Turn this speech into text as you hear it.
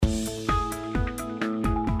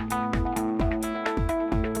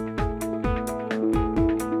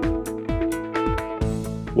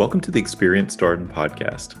Welcome to the Experience Darden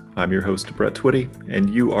podcast. I'm your host, Brett Twitty, and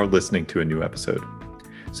you are listening to a new episode.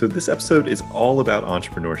 So this episode is all about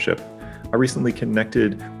entrepreneurship. I recently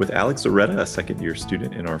connected with Alex Zaretta, a second-year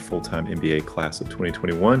student in our full-time MBA class of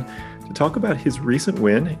 2021, to talk about his recent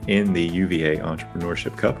win in the UVA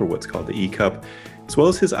Entrepreneurship Cup, or what's called the E-Cup, as well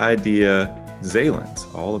as his idea, Zaylens,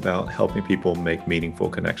 all about helping people make meaningful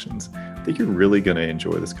connections. I think you're really going to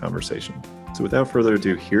enjoy this conversation. So without further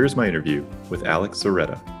ado, here's my interview with Alex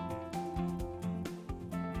Zaretta.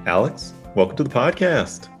 Alex, welcome to the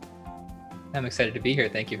podcast. I'm excited to be here.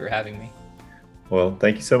 Thank you for having me. Well,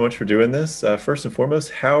 thank you so much for doing this. First and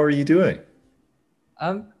foremost, how are you doing?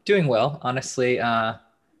 I'm doing well, honestly. I'm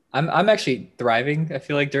actually thriving. I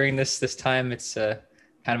feel like during this time, it's kind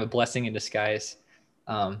of a blessing in disguise.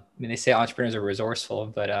 They say entrepreneurs are resourceful,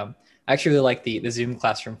 but I actually really like the Zoom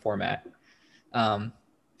classroom format.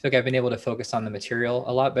 I feel like I've been able to focus on the material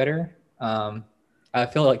a lot better. I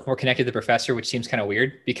feel like more connected to the professor, which seems kind of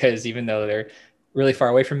weird because even though they're really far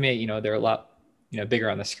away from me, they're a lot, bigger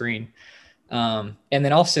on the screen. And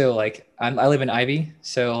then also I live in Ivy.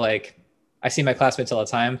 So I see my classmates all the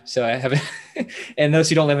time. So I haven't, and those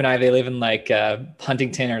who don't live in Ivy, they live in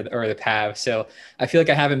Huntington or the PAV. So I feel like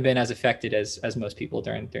I haven't been as affected as most people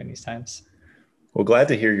during these times. Well, glad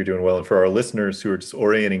to hear you're doing well. And for our listeners who are just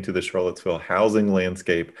orienting to the Charlottesville housing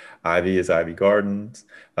landscape, Ivy is Ivy Gardens,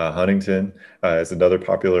 Huntington is another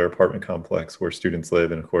popular apartment complex where students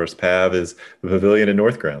live. And of course, PAV is the Pavilion and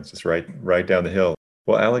North Grounds, just right down the hill.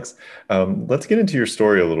 Well, Alex, let's get into your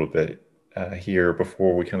story a little bit here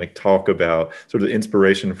before we kind of talk about sort of the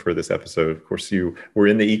inspiration for this episode. Of course, you were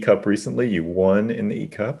in the E-Cup recently. You won in the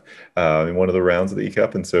E-Cup, in one of the rounds of the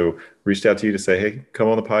E-Cup. And so reached out to you to say, hey, come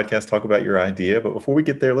on the podcast, talk about your idea. But before we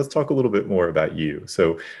get there, let's talk a little bit more about you.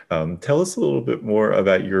 So tell us a little bit more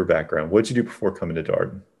about your background. What did you do before coming to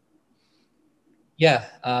Darden?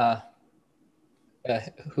 Yeah.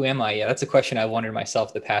 Who am I? Yeah, that's a question I wondered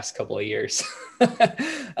myself the past couple of years.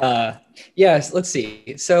 Yes, let's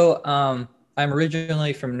see. So I'm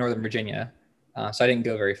originally from Northern Virginia, so I didn't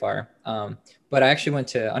go very far. But I actually went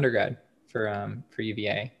to undergrad for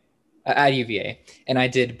UVA, at UVA, and I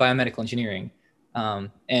did biomedical engineering.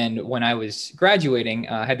 And when I was graduating,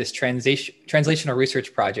 I had this translational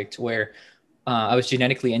research project where I was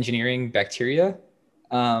genetically engineering bacteria.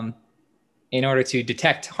 In order to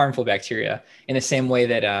detect harmful bacteria in the same way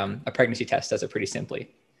that a pregnancy test does it pretty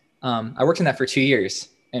simply. I worked on that for 2 years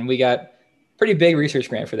and we got pretty big research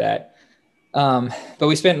grant for that. But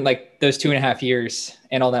we spent those 2.5 years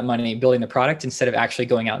and all that money building the product instead of actually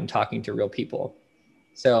going out and talking to real people.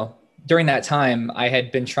 So during that time, I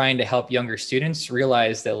had been trying to help younger students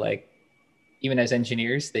realize that even as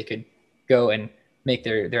engineers, they could go and make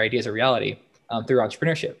their ideas a reality through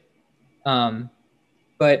entrepreneurship.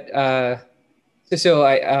 So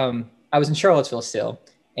I was in Charlottesville still,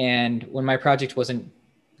 and when my project wasn't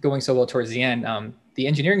going so well towards the end, the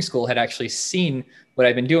engineering school had actually seen what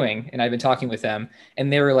I'd been doing, and I'd been talking with them,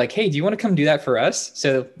 and they were like, "Hey, do you want to come do that for us?"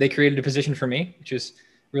 So they created a position for me, which was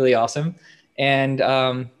really awesome. And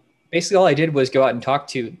basically, all I did was go out and talk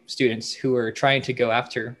to students who were trying to go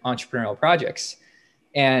after entrepreneurial projects,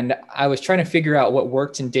 and I was trying to figure out what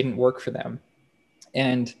worked and didn't work for them.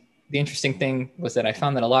 And the interesting thing was that I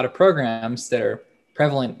found that a lot of programs that are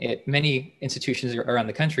prevalent at many institutions around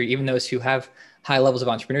the country, even those who have high levels of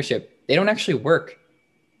entrepreneurship, they don't actually work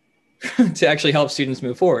to actually help students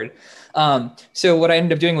move forward. So what I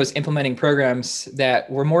ended up doing was implementing programs that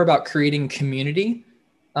were more about creating community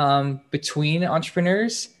between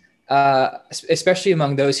entrepreneurs, especially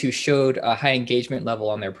among those who showed a high engagement level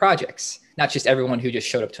on their projects, not just everyone who just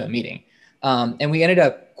showed up to a meeting. And we ended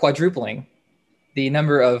up quadrupling the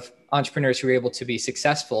number of entrepreneurs who were able to be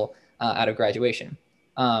successful out of graduation.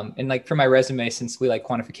 And for my resume, since we like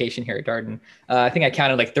quantification here at Darden, I think I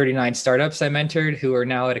counted 39 startups I mentored who are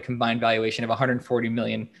now at a combined valuation of $140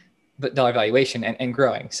 million valuation and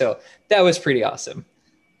growing. So that was pretty awesome.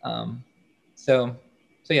 So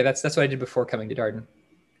yeah, that's what I did before coming to Darden.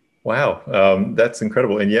 Wow, that's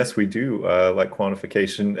incredible. And yes, we do like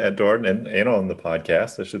quantification at Darden and on the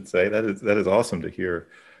podcast, I should say. That is awesome to hear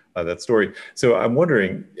that story. So I'm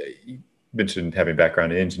wondering, you mentioned having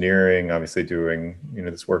background in engineering, obviously doing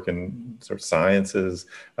this work in sort of sciences.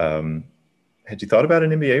 Had you thought about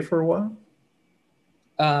an MBA for a while?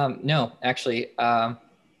 No, actually.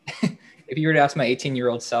 If you were to ask my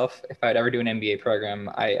 18-year-old self if I'd ever do an MBA program,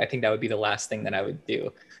 I think that would be the last thing that I would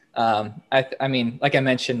do. I mean, like I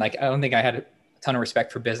mentioned, I don't think I had a ton of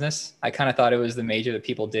respect for business. I kind of thought it was the major that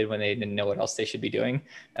people did when they didn't know what else they should be doing.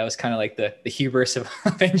 That was kind of the hubris of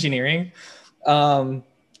engineering. Even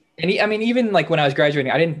when I was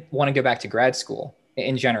graduating, I didn't want to go back to grad school.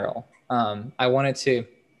 in general. I wanted to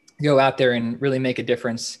go out there and really make a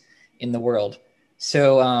difference in the world.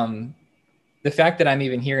 So the fact that I'm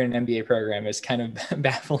even here in an MBA program is kind of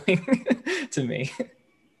baffling to me.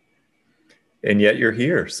 And yet you're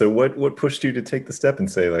here. So what pushed you to take the step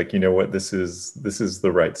and say, like, you know what, this is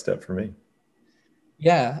the right step for me?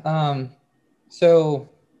 Yeah. So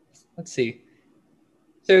let's see.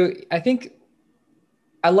 So I think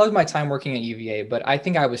I loved my time working at UVA, but I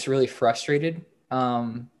think I was really frustrated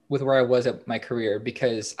with where I was at my career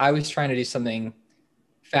because I was trying to do something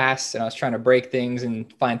fast and I was trying to break things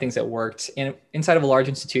and find things that worked inside of a large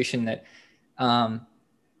institution that um,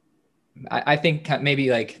 I think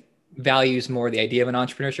maybe like values more the idea of an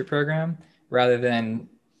entrepreneurship program rather than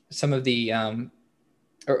some of the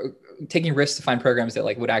or taking risks to find programs that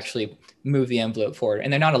like would actually move the envelope forward.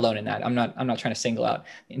 And they're not alone in that. I'm not trying to single out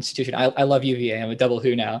the institution. I love UVA. I'm a double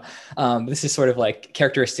who now. This is sort of like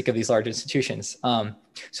characteristic of these large institutions.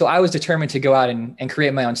 So I was determined to go out and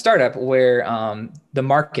create my own startup where the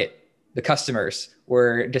market, the customers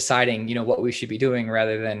were deciding, what we should be doing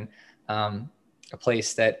rather than a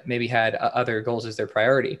place that maybe had other goals as their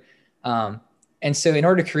priority. And so in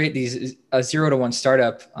order to create a 0 to 1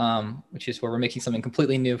 startup, which is where we're making something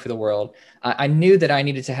completely new for the world, I knew that I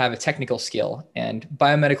needed to have a technical skill, and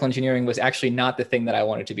biomedical engineering was actually not the thing that I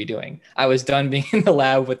wanted to be doing. I was done being in the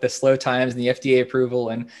lab with the slow times and the FDA approval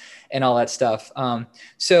and all that stuff.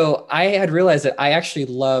 So I had realized that I actually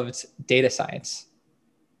loved data science,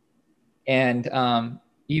 and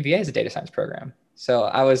UVA is a data science program. So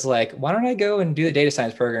I was like, why don't I go and do the data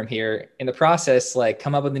science program here? In the process, like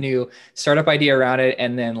come up with a new startup idea around it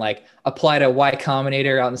and then like apply to Y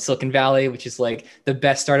Combinator out in Silicon Valley, which is like the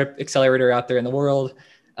best startup accelerator out there in the world.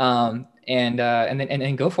 And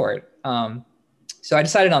then go for it. So I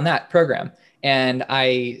decided on that program and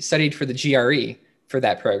I studied for the GRE for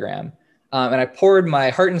that program. And I poured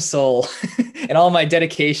my heart and soul and all my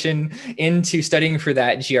dedication into studying for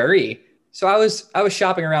that GRE. So I was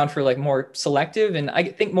shopping around for like more selective and I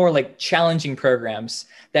think more like challenging programs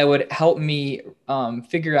that would help me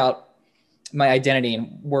figure out my identity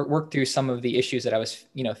and work through some of the issues that I was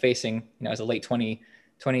facing as a late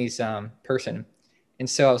 20s person. And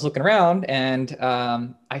so I was looking around and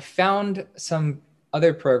I found some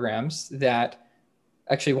other programs that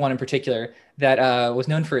actually one in particular that was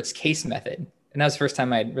known for its case method. And that was the first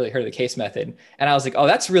time I'd really heard of the case method. And I was like, oh,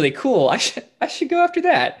 that's really cool. I should go after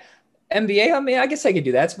that. MBA, I mean, I guess I could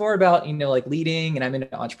do that. It's more about, like leading, and I'm into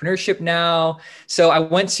entrepreneurship now. So I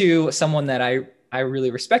went to someone that I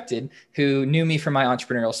really respected who knew me from my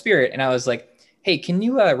entrepreneurial spirit. And I was like, hey, can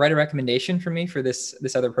you write a recommendation for me for this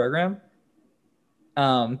other program?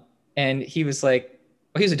 And he was like,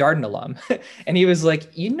 well, he was a Darden alum. And he was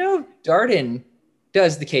like, Darden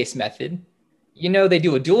does the case method. They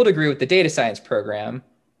do a dual degree with the data science program.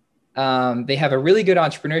 They have a really good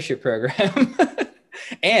entrepreneurship program.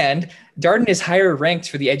 And Darden is higher ranked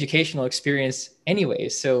for the educational experience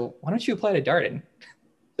anyways. So why don't you apply to Darden?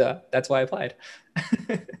 So that's why I applied.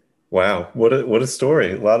 Wow, what a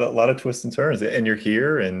story! A lot of twists and turns, and you're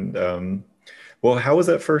here. And well, how was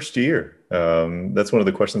that first year? That's one of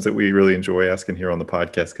the questions that we really enjoy asking here on the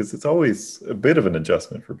podcast because it's always a bit of an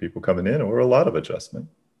adjustment for people coming in, or a lot of adjustment.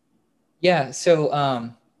 Yeah. So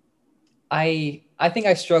I think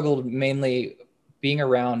I struggled mainly being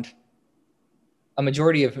around a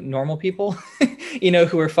majority of normal people,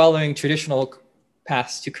 who are following traditional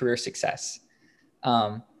paths to career success.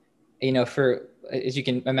 For, as you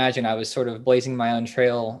can imagine, I was sort of blazing my own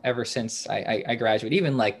trail ever since I graduated,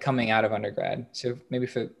 even like coming out of undergrad. So maybe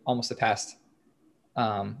for almost the past,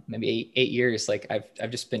 maybe eight years, like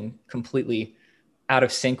I've just been completely out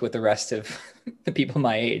of sync with the rest of the people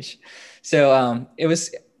my age. So it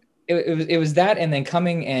was that, and then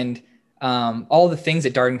coming and all the things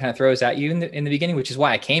that Darden kind of throws at you in the beginning, which is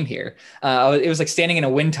why I came here. It was like standing in a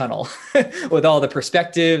wind tunnel with all the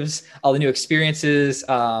perspectives, all the new experiences,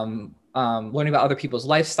 learning about other people's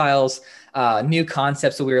lifestyles, new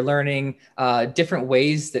concepts that we were learning, different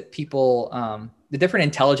ways that people, the different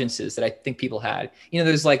intelligences that I think people had.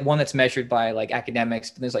 There's like one that's measured by like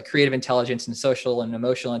academics, but there's like creative intelligence and social and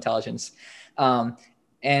emotional intelligence.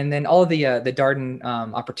 And then all of the Darden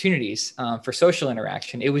opportunities for social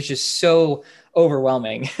interaction, it was just so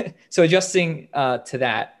overwhelming. So adjusting to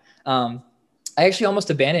that, I actually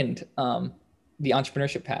almost abandoned the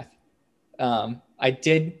entrepreneurship path. I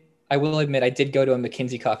will admit, I did go to a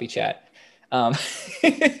McKinsey coffee chat. But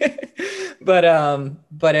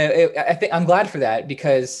I think I'm glad for that,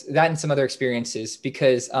 because that and some other experiences,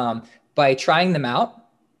 because by trying them out,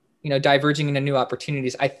 diverging into new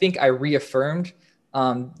opportunities, I think I reaffirmed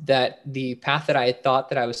that the path that I had thought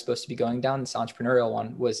that I was supposed to be going down, this entrepreneurial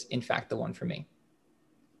one, was in fact the one for me.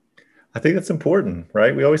 I think that's important,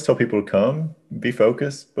 right? We always tell people to come, be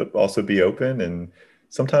focused, but also be open. And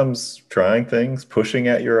sometimes trying things, pushing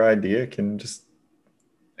at your idea can just,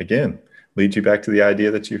 again, lead you back to the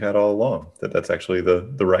idea that you've had all along, that that's actually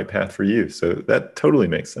the right path for you. So that totally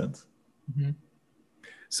makes sense. Mm-hmm.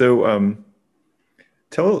 So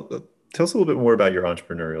tell tell us a little bit more about your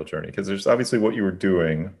entrepreneurial journey, because there's obviously what you were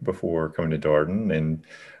doing before coming to Darden, and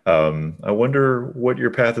I wonder what your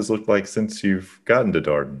path has looked like since you've gotten to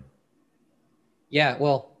Darden. Yeah,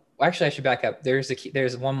 well, actually, I should back up.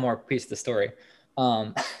 There's one more piece of the story.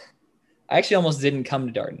 Um, I actually almost didn't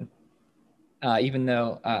come to Darden, even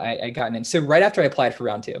though I gotten in. So right after I applied for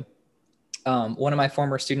round two, one of my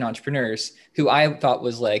former student entrepreneurs, who I thought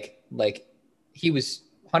was like he was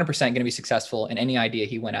 100% going to be successful in any idea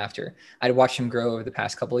he went after. I'd watched him grow over the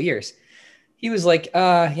past couple of years. He was like,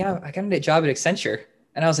 yeah, I got a job at Accenture.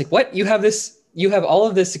 And I was like, what? You have all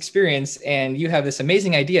of this experience and you have this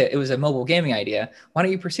amazing idea. It was a mobile gaming idea. Why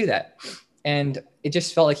don't you pursue that? And it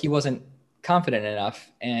just felt like he wasn't confident enough.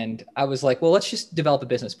 And I was like, well, let's just develop a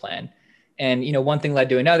business plan. And, one thing led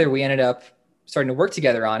to another. We ended up starting to work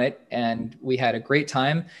together on it, and we had a great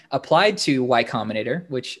time. Applied to Y Combinator,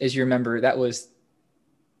 which, as you remember, that was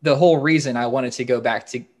the whole reason I wanted to go back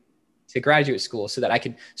to graduate school, so that I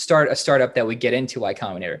could start a startup that would get into Y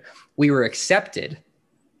Combinator. We were accepted.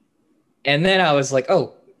 And then I was like,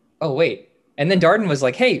 oh, wait. And then Darden was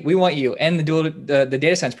like, hey, we want you. And the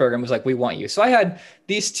data science program was like, we want you. So I had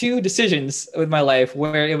these two decisions with my life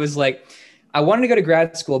where it was like, I wanted to go to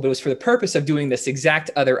grad school, but it was for the purpose of doing this exact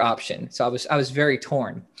other option. So I was very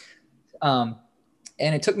torn. And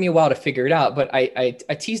it took me a while to figure it out, but I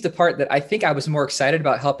teased the part that I think I was more excited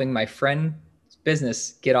about helping my friend's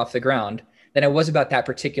business get off the ground than I was about that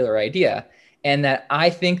particular idea. And that I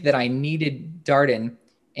think that I needed Darden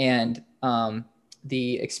and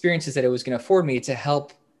the experiences that it was going to afford me to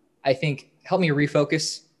help me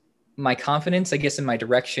refocus my confidence, I guess, in my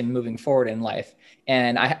direction moving forward in life.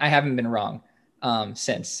 And I haven't been wrong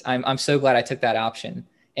since. I'm so glad I took that option.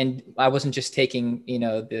 And I wasn't just taking,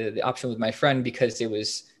 the option with my friend because it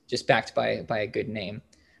was just backed by a good name.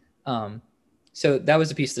 So that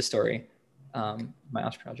was a piece of the story, my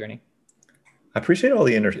entrepreneurial journey. I appreciate all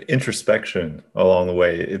the introspection along the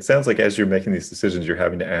way. It sounds like as you're making these decisions, you're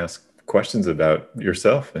having to ask questions about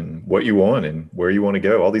yourself and what you want and where you want to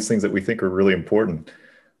go. All these things that we think are really important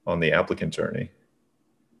on the applicant journey.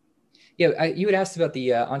 Yeah, you had asked about the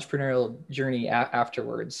entrepreneurial journey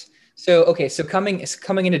afterwards. So okay, so coming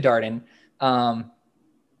into Darden, um,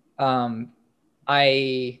 um,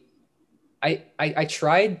 I, I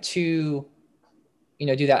tried to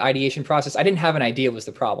do that ideation process. I didn't have an idea was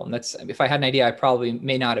the problem. If I had an idea, I probably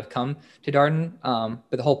may not have come to Darden.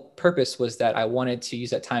 But the whole purpose was that I wanted to use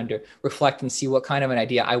that time to reflect and see what kind of an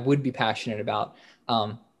idea I would be passionate about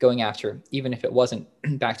going after, even if it wasn't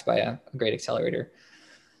backed by a great accelerator.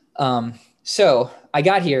 So I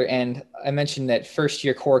got here, and I mentioned that first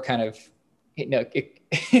year core kind of,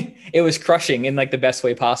 it was crushing in like the best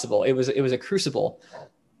way possible. It was a crucible.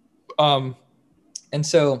 And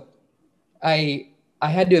so I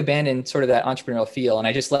had to abandon sort of that entrepreneurial feel, and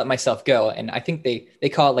I just let myself go. And I think they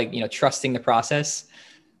call it like, trusting the process.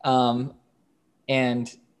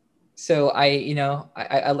 And so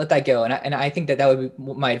I let that go. And I think that would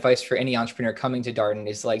be my advice for any entrepreneur coming to Darden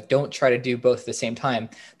is like, don't try to do both at the same time.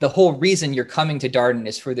 The whole reason you're coming to Darden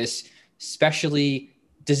is for this specially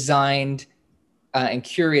designed and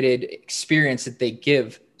curated experience that they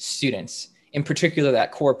give students, in particular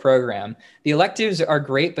that core program. The electives are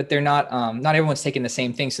great, but they're not everyone's taking the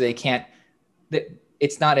same thing. So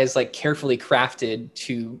it's not as like carefully crafted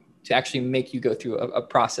to actually make you go through a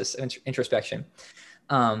process of introspection.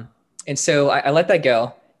 And so I let that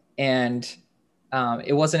go. And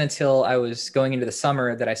it wasn't until I was going into the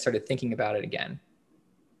summer that I started thinking about it again.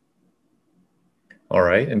 All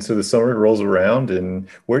right. And so the summer rolls around, and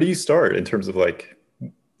where do you start in terms of like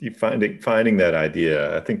you finding that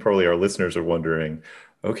idea? I think probably our listeners are wondering,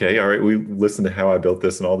 okay, all right, we listened to how I built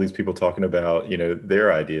this and all these people talking about,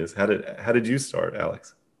 their ideas. How did you start,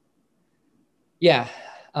 Alex? Yeah.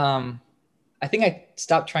 I think I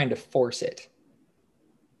stopped trying to force it.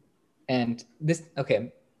 And this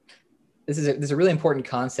is a really important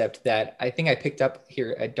concept that I think I picked up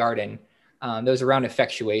here at Darden. That was around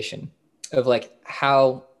effectuation, of like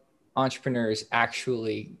how entrepreneurs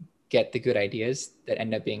actually get the good ideas that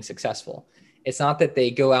end up being successful. It's not that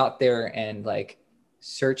they go out there and like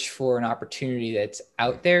search for an opportunity that's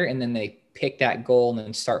out there and then they pick that goal and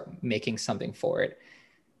then start making something for it.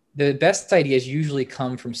 the best ideas usually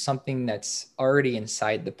come from something that's already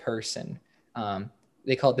inside the person.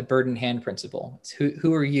 They call it the bird in hand principle. It's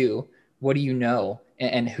who are you? What do you know?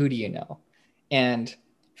 And who do you know? And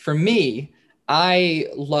for me, I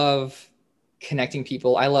love connecting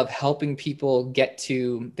people. I love helping people get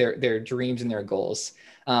to their dreams and their goals.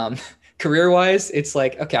 Career wise, it's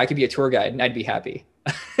like, okay, I could be a tour guide and I'd be happy.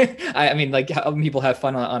 I mean, like helping people have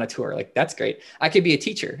fun on a tour, like that's great. I could be a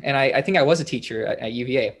teacher, and I think I was a teacher at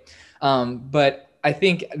UVA. But I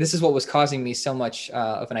think this is what was causing me so much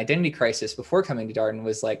of an identity crisis before coming to Darden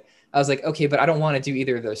was like, I was like, okay, but I don't want to do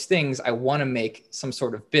either of those things. I want to make some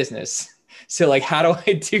sort of business. So like, how do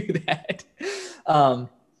I do that?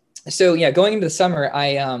 So yeah, going into the summer,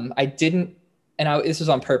 I didn't, and this was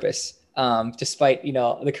on purpose. Despite,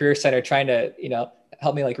 the Career Center trying to,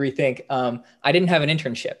 help me like rethink, I didn't have an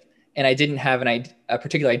internship, and I didn't have a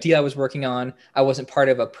particular idea I was working on. I wasn't part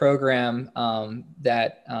of a program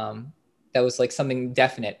that was like something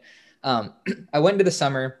definite. I went into the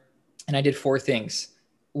summer and I did 4 things.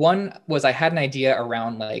 One was I had an idea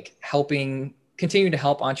around like continuing to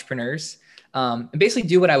help entrepreneurs, and basically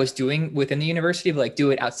do what I was doing within the university, but like do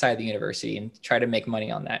it outside the university and try to make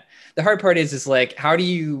money on that. The hard part is like, how do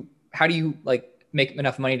you like make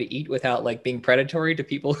enough money to eat without like being predatory to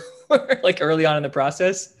people who are like early on in the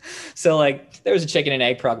process? So like there was a chicken and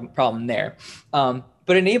egg problem there.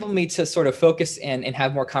 But it enabled me to sort of focus and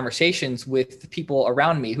have more conversations with the people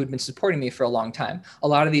around me who'd been supporting me for a long time. A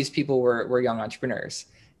lot of these people were young entrepreneurs,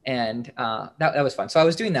 and that was fun. So I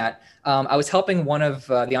was doing that. I was helping one of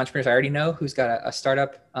the entrepreneurs I already know who's got a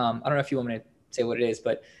startup. I don't know if you want me to say what it is,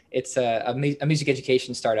 but it's a music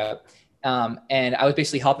education startup. And I was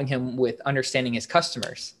basically helping him with understanding his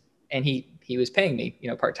customers, and he was paying me,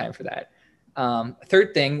 part-time for that.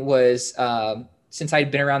 Third thing was, since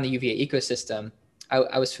I'd been around the UVA ecosystem,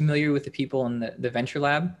 I was familiar with the people in the Venture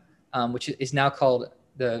Lab, which is now called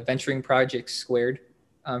the Venturing Projects Squared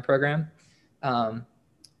program.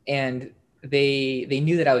 And they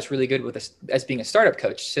knew that I was really good as being a startup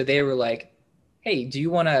coach. So they were like, hey, do you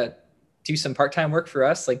want to do some part-time work for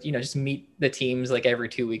us? Like, just meet the teams like every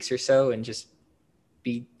 2 weeks or so and just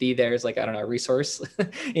be there as like, I don't know, a resource,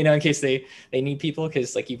 in case they need people,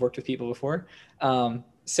 because like you've worked with people before.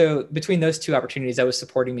 So between those 2 opportunities, I was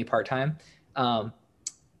supporting me part-time.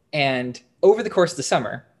 And over the course of the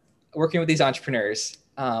summer, working with these entrepreneurs,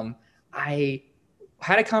 I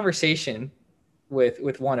had a conversation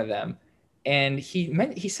with one of them, and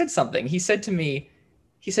he said something. He said to me,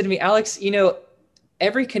 Alex,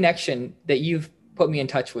 every connection that you've put me in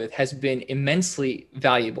touch with has been immensely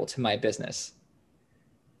valuable to my business.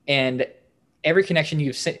 And every connection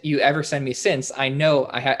you ever send me since, I know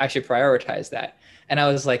I should prioritize that. And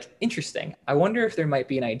I was like, interesting. I wonder if there might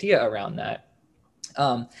be an idea around that.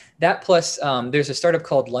 That plus there's a startup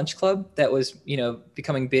called Lunch Club that was,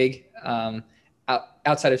 becoming big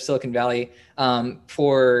outside of Silicon Valley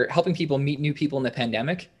for helping people meet new people in the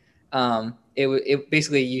pandemic. It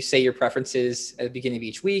basically, you say your preferences at the beginning of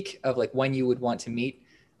each week of like when you would want to meet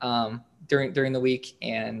during the week,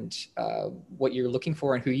 and what you're looking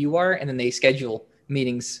for and who you are. And then they schedule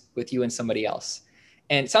meetings with you and somebody else.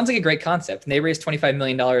 And it sounds like a great concept. And they raised $25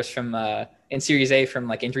 million from in Series A from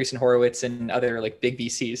like Andreessen Horowitz and other like big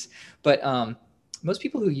VCs. But most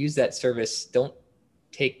people who use that service don't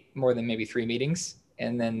take more than maybe 3 meetings,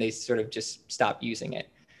 and then they sort of just stop using it.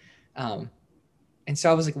 And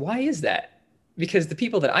so I was like, why is that? Because the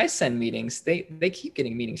people that I send meetings, they keep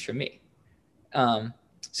getting meetings from me.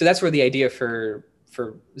 So that's where the idea for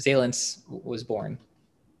Zaylence was born.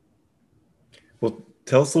 Well,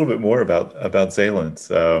 tell us a little bit more about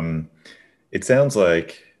Zaylence. It sounds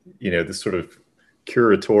like, this sort of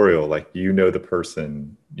curatorial, like, the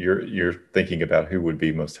person, you're thinking about who would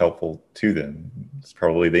be most helpful to them. It's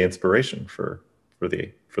probably the inspiration for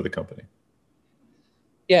the company.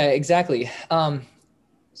 Yeah, exactly.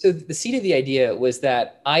 So the seed of the idea was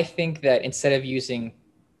that I think that instead of using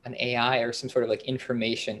an AI or some sort of like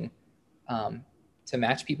information to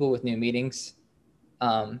match people with new meetings,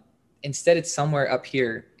 instead it's somewhere up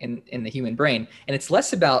here in the human brain. And it's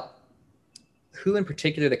less about who in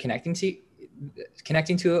particular they're connecting to,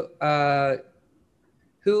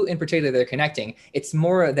 who in particular they're connecting. It's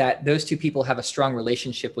more that those 2 people have a strong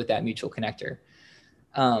relationship with that mutual connector.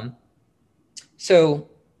 So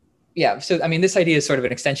I mean, this idea is sort of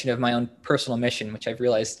an extension of my own personal mission, which I've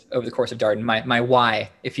realized over the course of Darden, my why,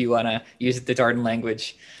 if you want to use the Darden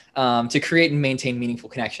language, to create and maintain meaningful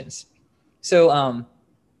connections. So,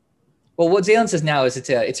 well, what Zaylence is now is it's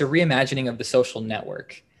a reimagining of the social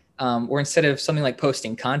network, where instead of something like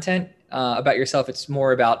posting content about yourself, it's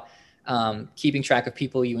more about keeping track of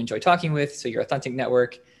people you enjoy talking with, so your authentic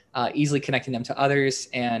network, easily connecting them to others,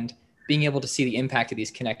 and being able to see the impact of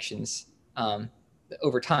these connections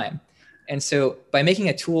over time. And so by making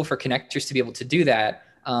a tool for connectors to be able to do that,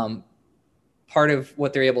 part of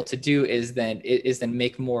what they're able to do is then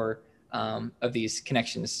make more of these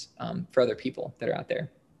connections for other people that are out there.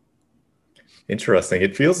 Interesting.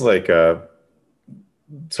 It feels like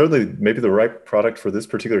certainly maybe the right product for this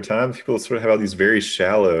particular time. People sort of have all these very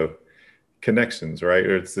shallow connections, right?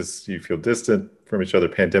 Or it's this, you feel distant from each other.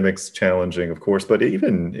 Pandemic's challenging, of course, but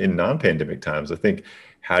even in non-pandemic times, I think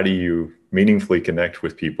how do you meaningfully connect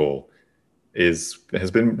with people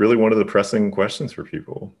has been really one of the pressing questions for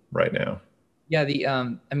people right now. Yeah,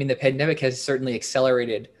 the pandemic has certainly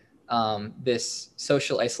accelerated this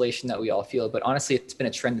social isolation that we all feel, but honestly, it's been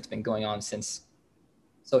a trend that's been going on since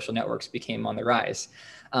social networks became on the rise,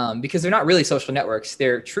 because they're not really social networks;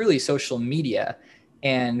 they're truly social media,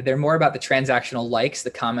 and they're more about the transactional likes,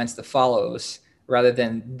 the comments, the follows, rather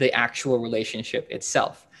than the actual relationship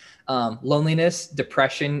itself. Loneliness,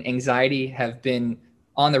 depression, anxiety have been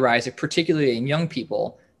on the rise, particularly in young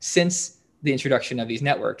people, since the introduction of these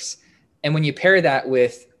networks. And when you pair that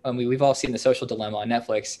with, we've all seen The Social Dilemma on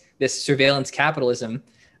Netflix, this surveillance capitalism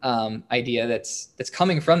idea that's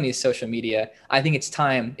coming from these social media, I think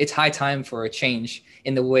it's high time for a change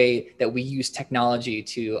in the way that we use technology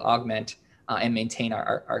to augment and maintain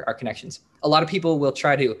our connections. A lot of people will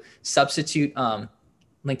try to substitute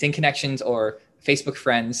LinkedIn connections or Facebook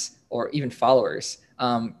friends or even followers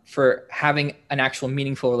for having an actual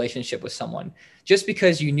meaningful relationship with someone. Just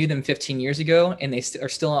because you knew them 15 years ago and they are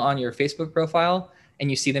still on your Facebook profile and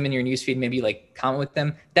you see them in your newsfeed, maybe like comment with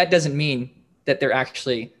them, that doesn't mean that they're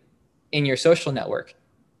actually in your social network.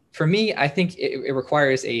 For me, I think it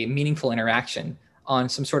requires a meaningful interaction on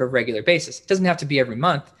some sort of regular basis. It doesn't have to be every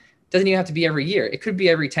month. It doesn't even have to be every year. It could be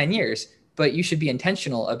every 10 years, but you should be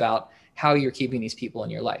intentional about how you're keeping these people in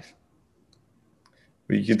your life.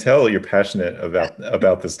 You can tell you're passionate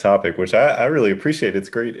about this topic, which I really appreciate. It's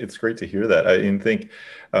great. It's great to hear that. I think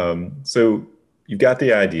so. You've got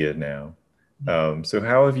the idea now. So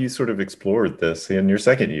how have you sort of explored this in your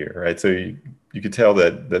second year, right? So you could tell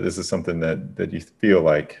that this is something that you feel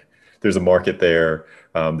like there's a market there.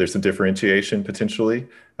 There's some differentiation potentially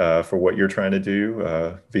for what you're trying to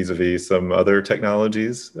do vis-a-vis some other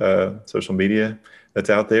technologies, social media that's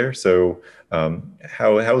out there. So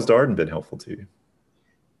how has Darden been helpful to you?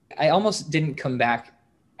 I almost didn't come back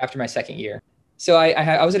after my second year. So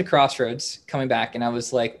I was at a crossroads coming back, and I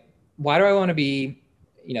was like, why do I want to be,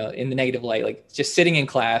 in the negative light, like just sitting in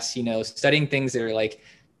class, studying things that are like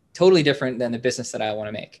totally different than the business that I want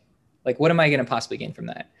to make? Like, what am I going to possibly gain from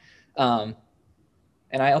that? And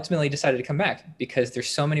I ultimately decided to come back because there's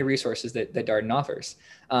so many resources that Darden offers.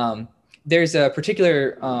 There's a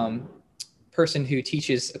particular person who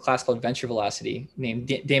teaches a class called Venture Velocity named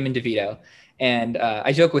Damon DeVito. And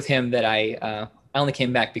I joke with him that I only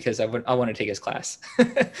came back because I want to take his class,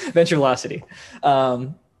 Venture Velocity.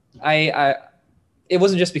 It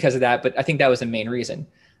wasn't just because of that, but I think that was the main reason.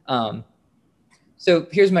 So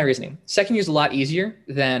here's my reasoning. Second year is a lot easier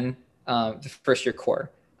than the first year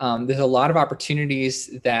core. There's a lot of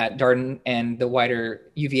opportunities that Darden and the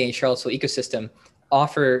wider UVA Charlottesville ecosystem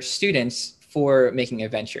offer students for making a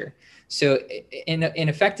venture. So in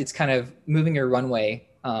effect, it's kind of moving your runway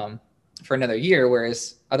for another year,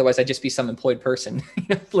 whereas otherwise I'd just be some employed person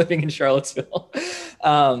living in Charlottesville.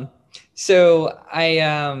 So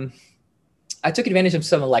I took advantage of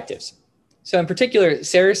some electives. So in particular,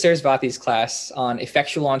 Sarah Sarasvathi's class on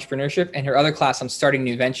effectual entrepreneurship and her other class on starting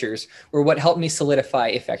new ventures were what helped me solidify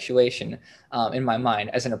effectuation in my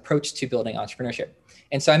mind as an approach to building entrepreneurship.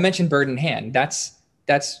 And so I mentioned Bird in Hand. That's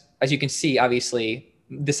as you can see, obviously,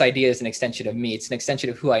 this idea is an extension of me. It's an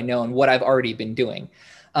extension of who I know and what I've already been doing.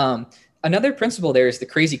 Another principle there is the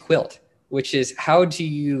crazy quilt, which is how do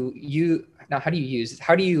you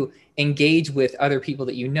engage with other people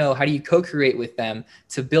that you know? How do you co-create with them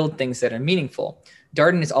to build things that are meaningful?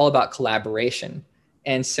 Darden is all about collaboration.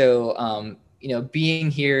 And so,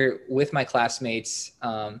 being here with my classmates,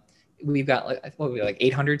 we've got like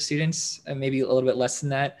 800 students, maybe a little bit less than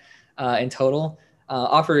that in total,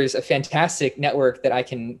 offers a fantastic network that I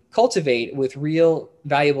can cultivate with real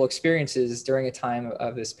valuable experiences during a time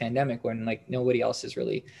of this pandemic when like nobody else is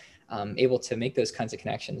really able to make those kinds of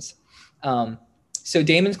connections. So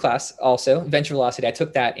Damon's class also, Venture Velocity, I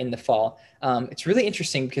took that in the fall. It's really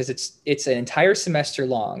interesting because it's an entire semester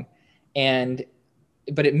long,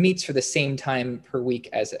 but it meets for the same time per week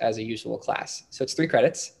as a usual class. So it's 3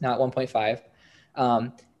 credits, not 1.5.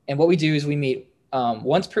 And what we do is we meet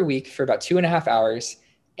once per week for about 2.5 hours,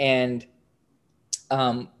 and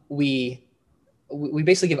we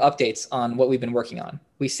basically give updates on what we've been working on.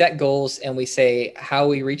 we set goals and we say how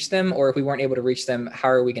we reach them, or if we weren't able to reach them, how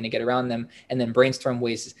are we going to get around them, and then brainstorm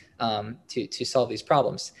ways to solve these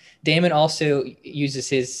problems. Damon also uses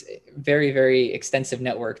his very, very extensive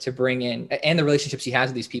network to bring in, and the relationships he has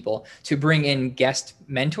with these people, to bring in guest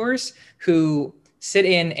mentors who sit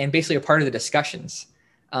in and basically are part of the discussions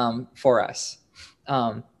for us.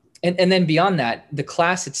 And then beyond that, the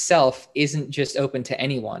class itself isn't just open to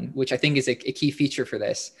anyone, which I think is a key feature for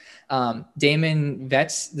this. Damon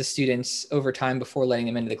vets the students over time before letting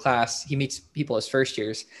them into the class. He meets people as first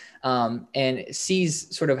years and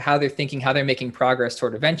sees sort of how they're thinking, how they're making progress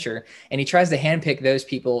toward a venture. And he tries to handpick those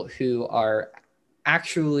people who are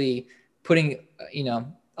actually putting,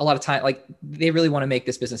 a lot of time, like they really want to make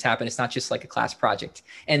this business happen. It's not just like a class project.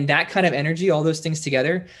 And that kind of energy, all those things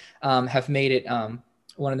together have made it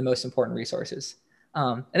one of the most important resources.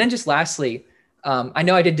 And then just lastly, I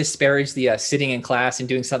know I did disparage the sitting in class and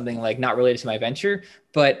doing something like not related to my venture,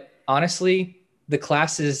 but honestly, the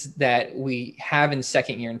classes that we have in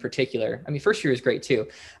second year in particular, I mean, first year is great too,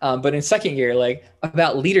 but in second year, like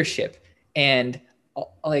about leadership and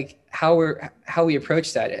like how we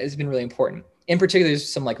approach that has been really important. In particular, there's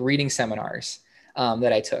some like reading seminars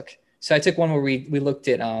that I took. So I took one where we looked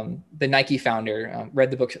at the Nike founder, read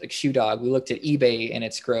the book like Shoe Dog. We looked at eBay and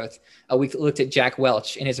its growth. We looked at Jack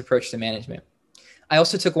Welch and his approach to management. I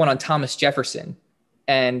also took one on Thomas Jefferson,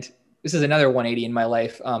 and this is another 180 in my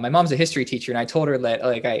life. My mom's a history teacher, and I told her that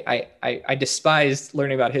like I despised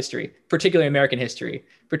learning about history, particularly American history,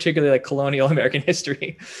 particularly like colonial American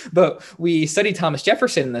history. But we studied Thomas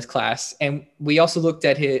Jefferson in this class, and we also looked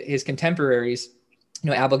at his contemporaries.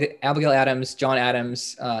 Abigail Adams, John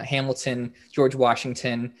Adams, Hamilton, George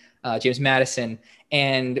Washington, James Madison.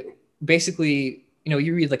 And basically,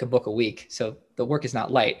 you read like a book a week. So the work is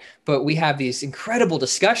not light, but we have these incredible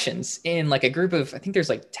discussions in like a group of, I think there's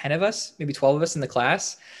like 10 of us, maybe 12 of us in the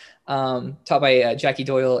class, taught by Jackie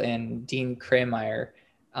Doyle and Dean Krameyer.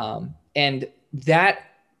 And that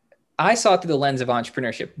I saw it through the lens of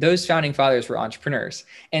entrepreneurship. Those founding fathers were entrepreneurs.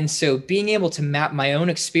 And so being able to map my own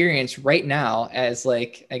experience right now as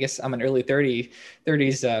like, I guess I'm an early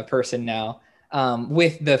 30s person now,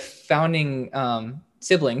 with the founding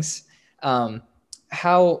siblings,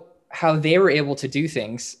 how they were able to do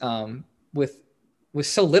things with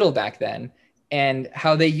so little back then, and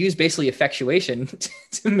how they use basically effectuation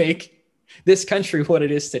to make this country what it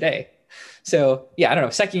is today. So yeah, I don't know.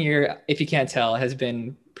 Second year, if you can't tell, has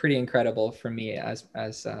been pretty incredible for me as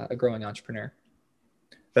a growing entrepreneur.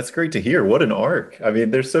 That's great to hear. What an arc. I mean,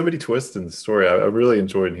 there's so many twists in the story. I really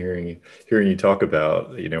enjoyed hearing you talk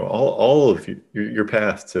about, all of your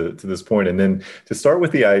path to this point. And then to start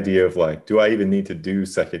with the idea of like, do I even need to do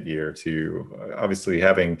second year, to obviously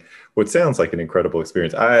having what sounds like an incredible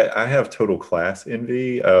experience. I have total class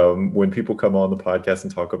envy when people come on the podcast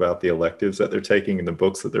and talk about the electives that they're taking and the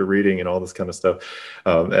books that they're reading and all this kind of stuff.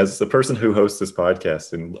 As the person who hosts this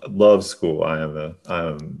podcast and loves school, I am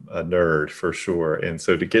a nerd for sure. And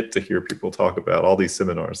so to get to hear people talk about all these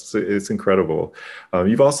seminars, it's incredible.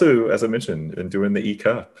 You've also, as I mentioned, been doing the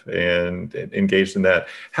E-Cup and engaged in that.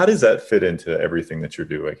 How does that fit into everything that you're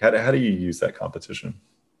doing? How do you use that competition?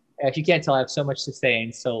 If you can't tell, I have so much to say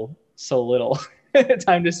and so little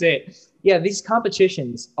time to say it. Yeah, these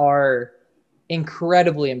competitions are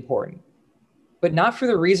incredibly important, but not for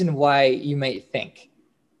the reason why you might think.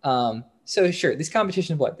 So sure, these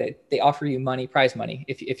competitions, they offer you money, prize money,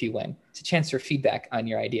 if you win. It's a chance for feedback on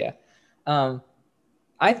your idea.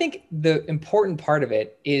 I think the important part of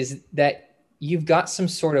it is that you've got some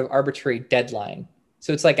sort of arbitrary deadline.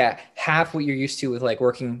 So it's like a half what you're used to with like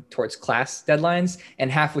working towards class deadlines, and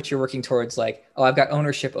half what you're working towards like, oh, I've got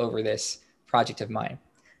ownership over this project of mine.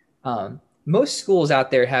 Most schools out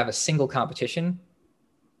there have a single competition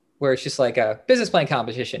where it's just like a business plan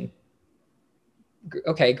competition.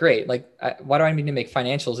 Okay, great. Like, why do I need to make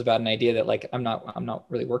financials about an idea that like I'm not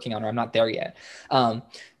really working on, or I'm not there yet?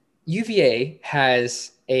 UVA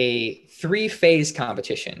has a 3-phase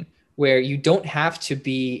competition where you don't have to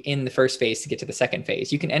be in the first phase to get to the second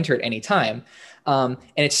phase. You can enter at any time. And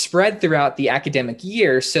it's spread throughout the academic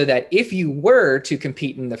year so that if you were to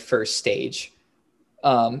compete in the first stage,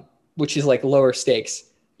 which is like lower stakes,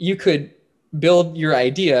 you could build your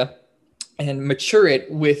idea and mature it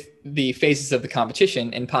with the phases of the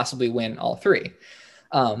competition and possibly win all 3.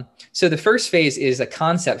 So the first phase is a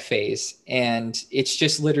concept phase, and it's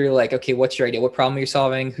just literally like, okay, what's your idea? What problem are you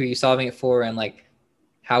solving? Who are you solving it for? And like,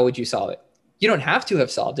 how would you solve it? You don't have to have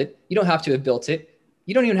solved it. You don't have to have built it.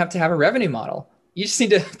 You don't even have to have a revenue model. You just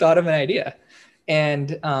need to have thought of an idea.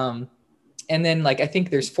 And then like, I think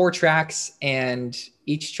there's 4 tracks, and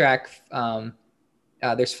each track,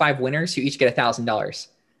 there's 5 winners who each get $1,000.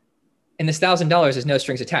 And this $1,000 is no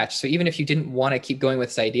strings attached. So even if you didn't want to keep going with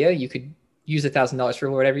this idea, you could use $1,000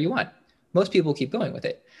 for whatever you want. Most people keep going with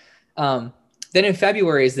it. Then in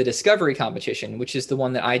February is the discovery competition, which is the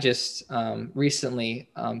one that I just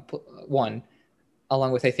recently won,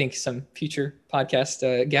 along with, I think, some future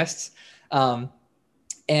podcast guests.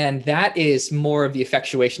 And that is more of the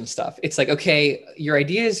effectuation stuff. It's like, okay, your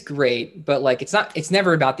idea is great, but like, it's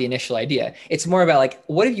never about the initial idea. It's more about like,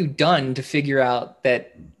 what have you done to figure out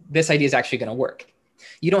that this idea is actually going to work?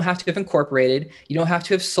 You don't have to have incorporated. You don't have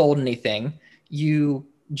to have sold anything. You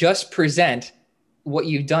just present what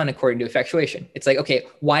you've done according to effectuation. It's like, okay,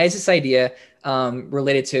 why is this idea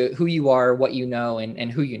related to who you are, what you know,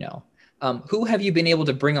 and who you know? Who have you been able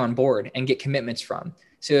to bring on board and get commitments from?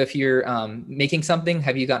 So if you're making something,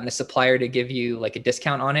 have you gotten a supplier to give you like a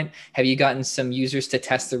discount on it? Have you gotten some users to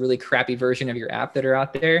test the really crappy version of your app that are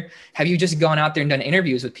out there? Have you just gone out there and done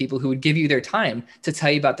interviews with people who would give you their time to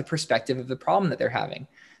tell you about the perspective of the problem that they're having?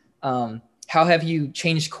 How have you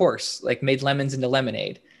changed course, like made lemons into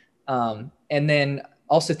lemonade? And then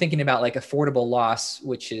also thinking about like affordable loss,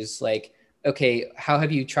 which is like, okay, how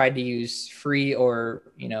have you tried to use free or,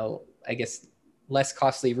 I guess, less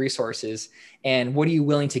costly resources, and what are you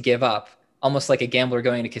willing to give up? Almost like a gambler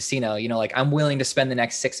going to casino, like I'm willing to spend the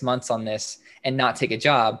next 6 months on this and not take a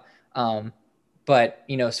job. But,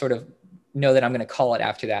 sort of know that I'm going to call it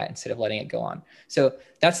after that instead of letting it go on. So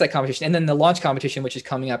that's that competition. And then the launch competition, which is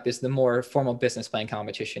coming up, is the more formal business plan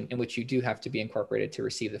competition, in which you do have to be incorporated to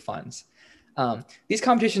receive the funds. These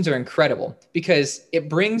competitions are incredible because it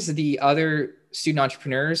brings the other student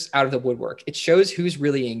entrepreneurs out of the woodwork. It shows who's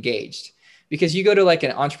really engaged, because you go to like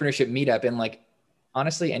an entrepreneurship meetup and like,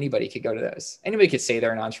 honestly, anybody could go to those. Anybody could say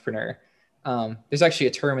they're an entrepreneur. There's actually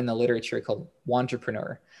a term in the literature called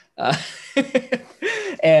wantrepreneur.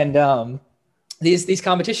 And these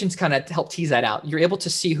competitions kind of help tease that out. You're able to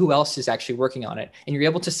see who else is actually working on it, and you're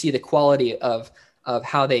able to see the quality of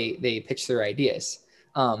how they pitch their ideas.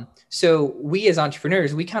 So we as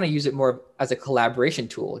entrepreneurs, we kind of use it more as a collaboration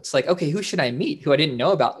tool. It's like, okay, who should I meet who I didn't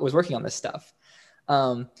know about was working on this stuff?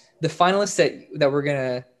 The finalists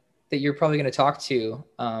that you're probably going to talk to,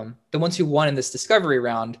 the ones who won in this discovery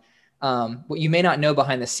round, what you may not know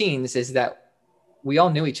behind the scenes is that we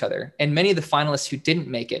all knew each other. And many of the finalists who didn't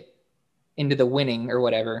make it into the winning or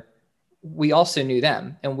whatever, we also knew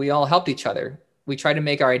them, and we all helped each other. We tried to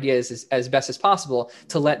make our ideas as best as possible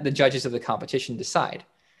to let the judges of the competition decide.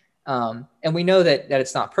 And we know that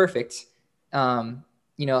it's not perfect.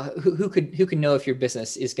 Who could know if your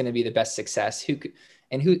business is going to be the best success? Who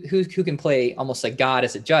can play almost like God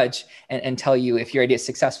as a judge and tell you if your idea is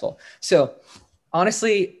successful? So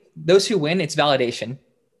honestly, those who win, it's validation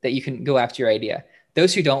that you can go after your idea.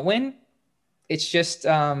 Those who don't win, it's just,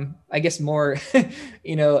 I guess more,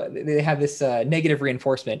 they have this negative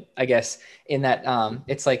reinforcement, I guess, in that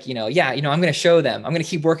it's like, I'm going to show them, I'm going to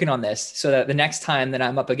keep working on this so that the next time that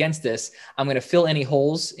I'm up against this, I'm going to fill any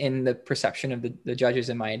holes in the perception of the judges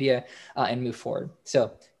in my idea and move forward.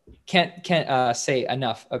 So can't say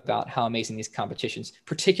enough about how amazing these competitions,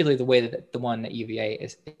 particularly the way that the one at UVA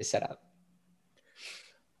is set up.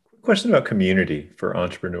 Question about community for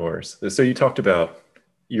entrepreneurs. So you talked about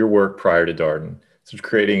your work prior to Darden, sort of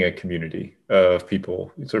creating a community of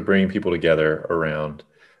people, sort of bringing people together around,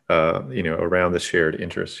 around the shared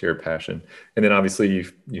interest, shared passion. And then obviously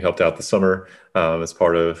you helped out the summer as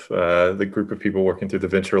part of the group of people working through the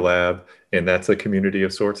Venture Lab, and that's a community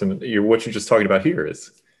of sorts. And what you're just talking about here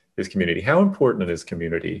is community. How important is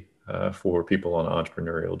community for people on an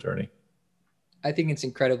entrepreneurial journey? I think it's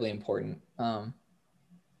incredibly important.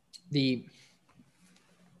 The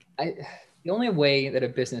only way that a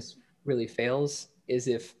business really fails is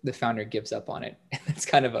if the founder gives up on it. And it's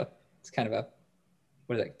kind of a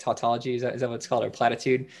what is that, tautology? Is that what it's called, or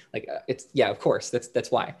platitude? Like of course,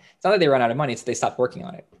 that's why. It's not that they run out of money, it's that they stopped working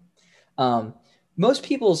on it. Most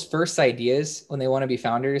people's first ideas when they want to be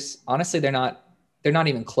founders, honestly, they're not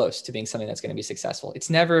even close to being something that's going to be successful. It's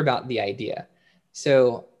never about the idea.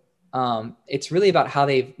 So it's really about how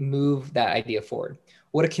they move that idea forward.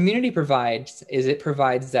 What a community provides is it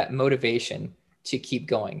provides that motivation to keep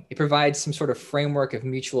going. It provides some sort of framework of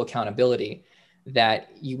mutual accountability that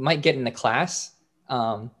you might get in the class.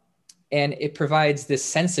 And it provides this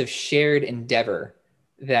sense of shared endeavor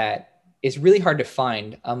that is really hard to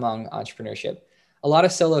find among entrepreneurship. A lot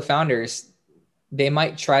of solo founders, they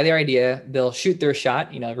might try their idea, they'll shoot their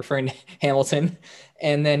shot, referring to Hamilton.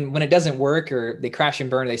 And then when it doesn't work, or they crash and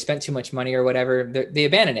burn, or they spent too much money or whatever, they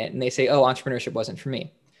abandon it and they say, oh, entrepreneurship wasn't for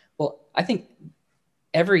me. Well, I think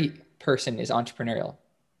every person is entrepreneurial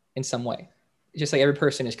in some way, just like every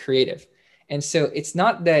person is creative. And so it's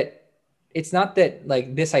not that it's not that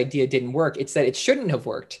like this idea didn't work, it's that it shouldn't have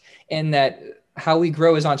worked. And that how we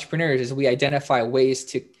grow as entrepreneurs is we identify ways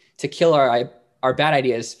to kill our bad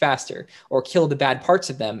ideas faster, or kill the bad parts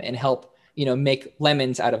of them and help, make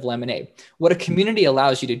lemons out of lemonade. What a community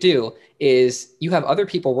allows you to do is you have other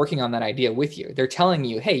people working on that idea with you. They're telling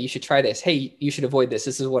you, hey, you should try this. Hey, you should avoid this.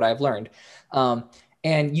 This is what I've learned.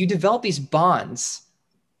 And you develop these bonds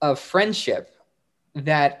of friendship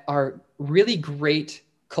that are really great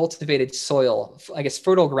cultivated soil, I guess,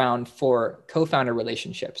 fertile ground for co-founder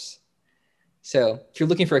relationships. So if you're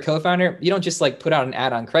looking for a co-founder, you don't just like put out an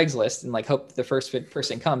ad on Craigslist and like hope the first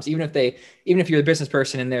person comes, even if you're the business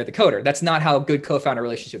person and they're the coder. That's not how good co-founder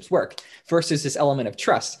relationships work. First is this element of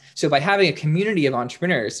trust. So by having a community of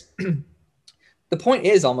entrepreneurs, the point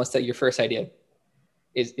is almost that your first idea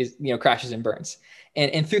is crashes and burns.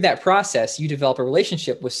 And through that process, you develop a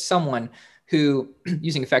relationship with someone who,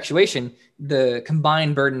 using effectuation, the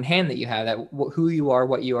combined bird in hand that you have, that who you are,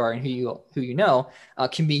 what you are, and who you know,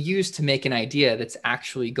 can be used to make an idea that's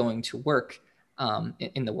actually going to work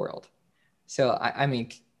in the world. So I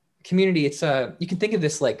mean, community, it's you can think of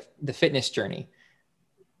this like the fitness journey.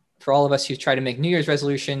 For all of us who try to make New Year's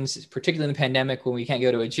resolutions, particularly in the pandemic when we can't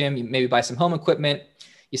go to a gym, you maybe buy some home equipment,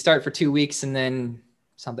 you start for 2 weeks, and then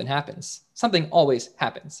something happens. Something always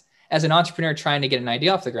happens. As an entrepreneur trying to get an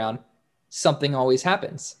idea off the ground, something always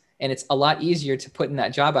happens. And it's a lot easier to put in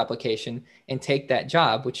that job application and take that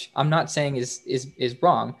job, which I'm not saying is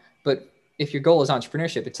wrong, but if your goal is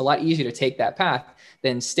entrepreneurship, it's a lot easier to take that path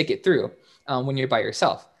than stick it through when you're by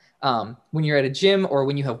yourself. When you're at a gym or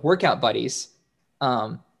when you have workout buddies,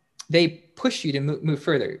 they push you to move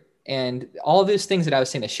further. And all of those things that I was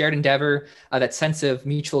saying, the shared endeavor, that sense of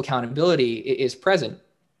mutual accountability is present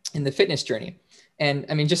in the fitness journey. And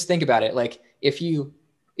I mean, just think about it. Like if you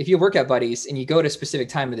have workout buddies and you go to a specific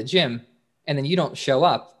time to the gym and then you don't show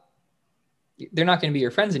up, they're not going to be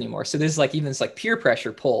your friends anymore. So there's like even this like peer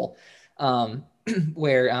pressure pull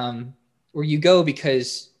where you go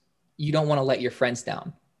because you don't want to let your friends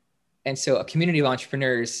down. And so a community of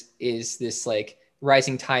entrepreneurs is this like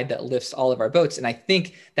rising tide that lifts all of our boats. And I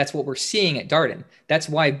think that's what we're seeing at Darden. That's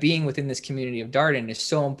why being within this community of Darden is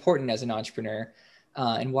so important as an entrepreneur,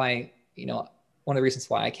 and why, one of the reasons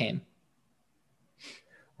why I came.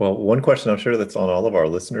 Well, one question I'm sure that's on all of our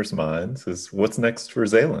listeners' minds is what's next for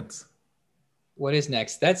Zaylence? What is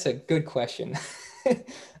next? That's a good question.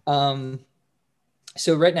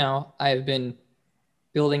 So right now I've been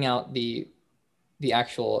building out the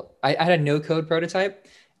actual, I had a no code prototype,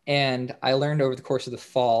 and I learned over the course of the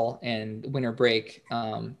fall and winter break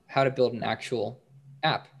how to build an actual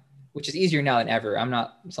app, which is easier now than ever. I'm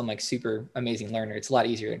not some like super amazing learner. It's a lot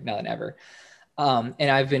easier now than ever. And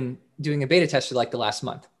I've been doing a beta test for like the last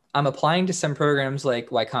month. I'm applying to some programs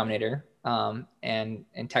like Y Combinator and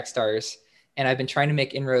Techstars, and I've been trying to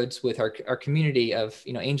make inroads with our community of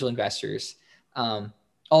angel investors,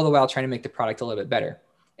 all the while trying to make the product a little bit better.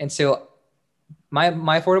 And so my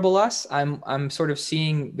affordable loss, I'm sort of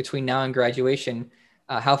seeing between now and graduation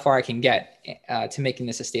how far I can get to making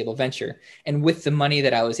this a stable venture. And with the money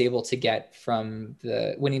that I was able to get from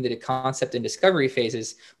the winning the concept and discovery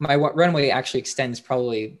phases, my runway actually extends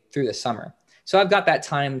probably through the summer. So I've got that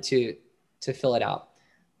time to fill it out.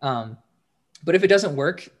 But if it doesn't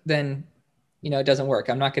work, then it doesn't work.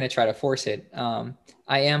 I'm not going to try to force it.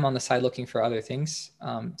 I am on the side looking for other things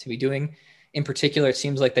to be doing. In particular, it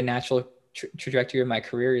seems like the natural trajectory of my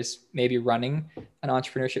career is maybe running an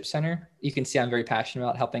entrepreneurship center. You can see I'm very passionate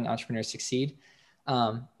about helping entrepreneurs succeed.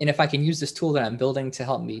 And if I can use this tool that I'm building to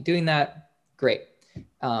help me doing that, great.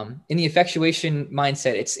 In the effectuation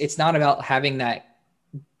mindset, it's not about having that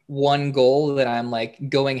one goal that I'm like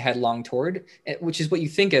going headlong toward, which is what you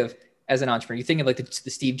think of as an entrepreneur. You think of like the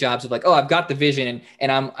Steve Jobs of like, oh, I've got the vision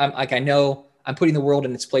and I'm like, I know I'm putting the world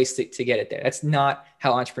in its place to get it there. That's not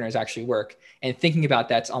how entrepreneurs actually work. And thinking about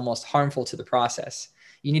that's almost harmful to the process.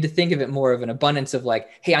 You need to think of it more of an abundance of like,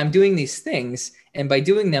 hey, I'm doing these things, and by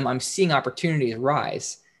doing them, I'm seeing opportunities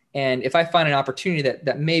rise. And if I find an opportunity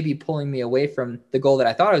that may be pulling me away from the goal that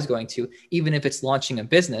I thought I was going to, even if it's launching a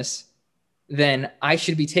business, then I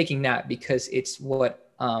should be taking that because it's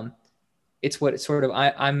what sort of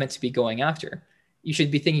I'm meant to be going after. You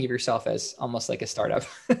should be thinking of yourself as almost like a startup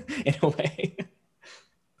in a way.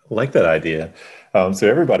 I like that idea. So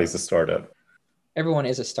everybody's a startup. Everyone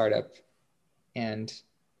is a startup. And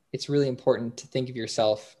it's really important to think of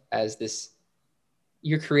yourself as this,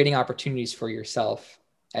 you're creating opportunities for yourself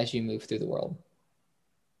as you move through the world.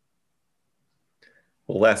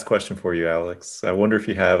 Well, last question for you, Alex. I wonder if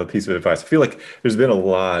you have a piece of advice. I feel like there's been a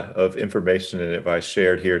lot of information and advice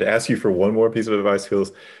shared here. To ask you for one more piece of advice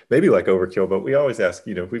feels maybe like overkill, but we always ask,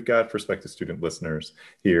 we've got prospective student listeners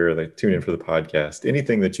here. They tune in for the podcast.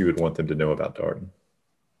 Anything that you would want them to know about Darden?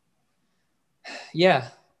 Yeah,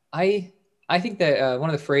 I think that one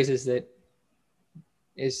of the phrases that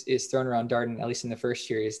is thrown around Darden, at least in the first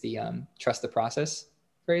year, is the trust the process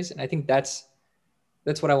phrase, and I think that's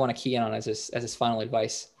what I want to key in on as this final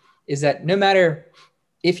advice, is that no matter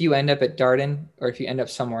if you end up at Darden or if you end up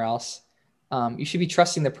somewhere else, you should be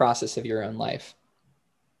trusting the process of your own life.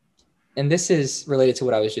 And this is related to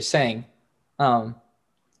what I was just saying.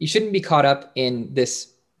 You shouldn't be caught up in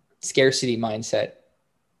this scarcity mindset,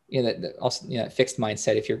 that fixed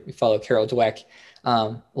mindset. If you follow Carol Dweck,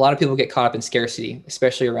 a lot of people get caught up in scarcity,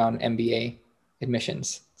 especially around MBA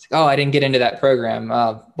admissions. It's like, oh, I didn't get into that program.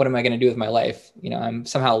 What am I going to do with my life? I'm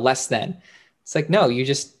somehow less than. It's like, no, you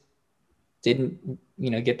just didn't,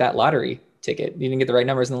 get that lottery ticket. You didn't get the right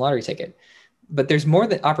numbers in the lottery ticket. But there's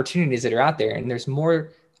more opportunities that are out there, and there's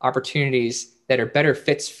more opportunities that are better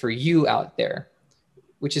fits for you out there,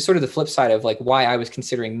 which is sort of the flip side of like why I was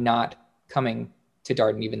considering not coming to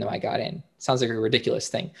Darden, even though I got in. Sounds like a ridiculous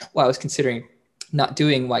thing. Well, I was considering not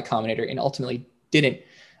doing Y Combinator and ultimately didn't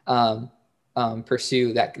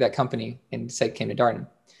pursue that company and instead came to Darden.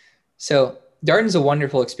 So Darden's a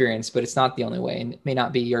wonderful experience, but it's not the only way, and it may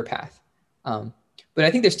not be your path. But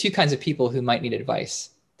I think there's two kinds of people who might need advice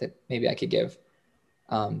that maybe I could give.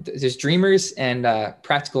 There's dreamers and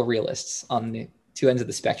practical realists on the two ends of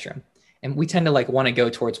the spectrum. And we tend to want to go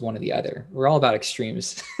towards one or the other. We're all about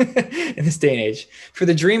extremes in this day and age. For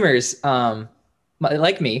the dreamers,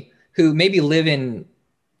 like me, who maybe live in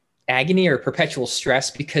agony or perpetual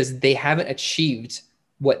stress because they haven't achieved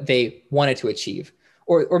what they wanted to achieve.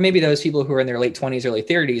 Or maybe those people who are in their late 20s, early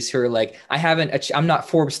 30s who are like, I'm not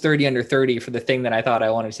Forbes 30 under 30 for the thing that I thought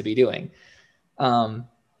I wanted to be doing. I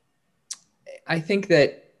think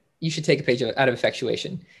that you should take a page out of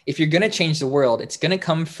Effectuation. If you're going to change the world, it's going to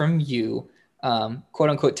come from you, quote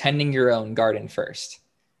unquote, tending your own garden first.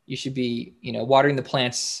 You should be, watering the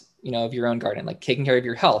plants, of your own garden, like taking care of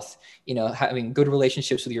your health, having good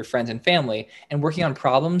relationships with your friends and family, and working on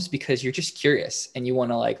problems because you're just curious and you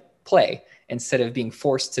want to play instead of being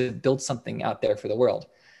forced to build something out there for the world.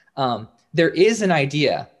 There is an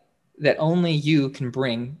idea that only you can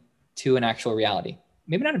bring to an actual reality.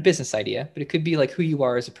 Maybe not a business idea, but it could be who you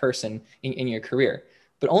are as a person in your career.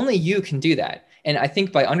 But only you can do that. And I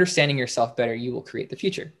think by understanding yourself better, you will create the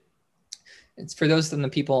future. It's for those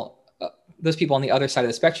people on the other side of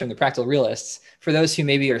the spectrum, the practical realists, for those who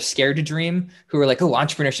maybe are scared to dream, who are like, oh,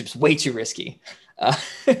 entrepreneurship's way too risky.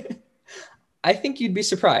 I think you'd be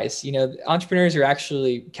surprised. Entrepreneurs are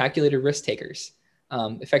actually calculated risk takers.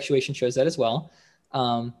 Effectuation shows that as well.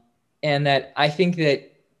 And that I think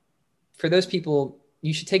that for those people,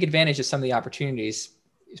 you should take advantage of some of the opportunities,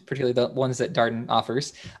 particularly the ones that Darden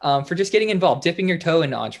offers, for just getting involved, dipping your toe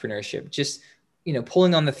into entrepreneurship, just,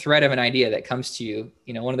 pulling on the thread of an idea that comes to you,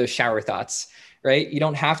 one of those shower thoughts, right? You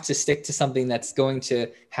don't have to stick to something that's going to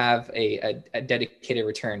have a dedicated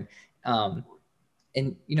return. And,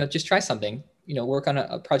 just try something, work on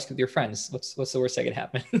a project with your friends. What's the worst that could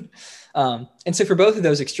happen? And so for both of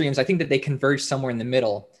those extremes, I think that they converge somewhere in the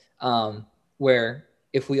middle, where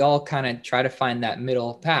if we all kind of try to find that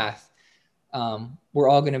middle path, we're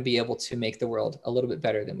all going to be able to make the world a little bit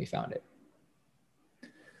better than we found it.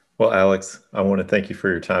 Well, Alex, I want to thank you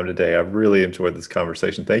for your time today. I've really enjoyed this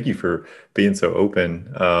conversation. Thank you for being so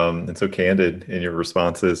open and so candid in your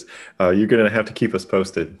responses. You're going to have to keep us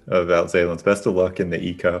posted about Xalence. Best of luck in the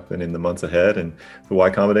E-Cup and in the months ahead and the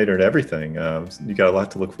Y Combinator and everything. You got a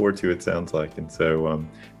lot to look forward to, it sounds like. And so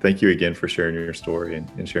thank you again for sharing your story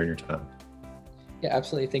and sharing your time. Yeah,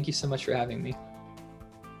 absolutely. Thank you so much for having me.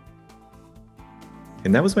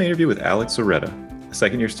 And that was my interview with Alex Zaretta, a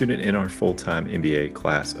second-year student in our full-time MBA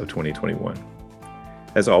class of 2021.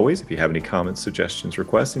 As always, if you have any comments, suggestions,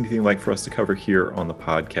 requests, anything you'd like for us to cover here on the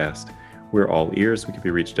podcast, we're all ears. We can be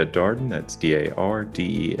reached at Darden, that's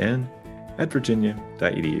DARDEN,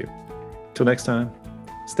 @virginia.edu. Till next time,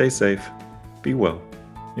 stay safe, be well,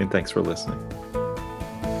 and thanks for listening.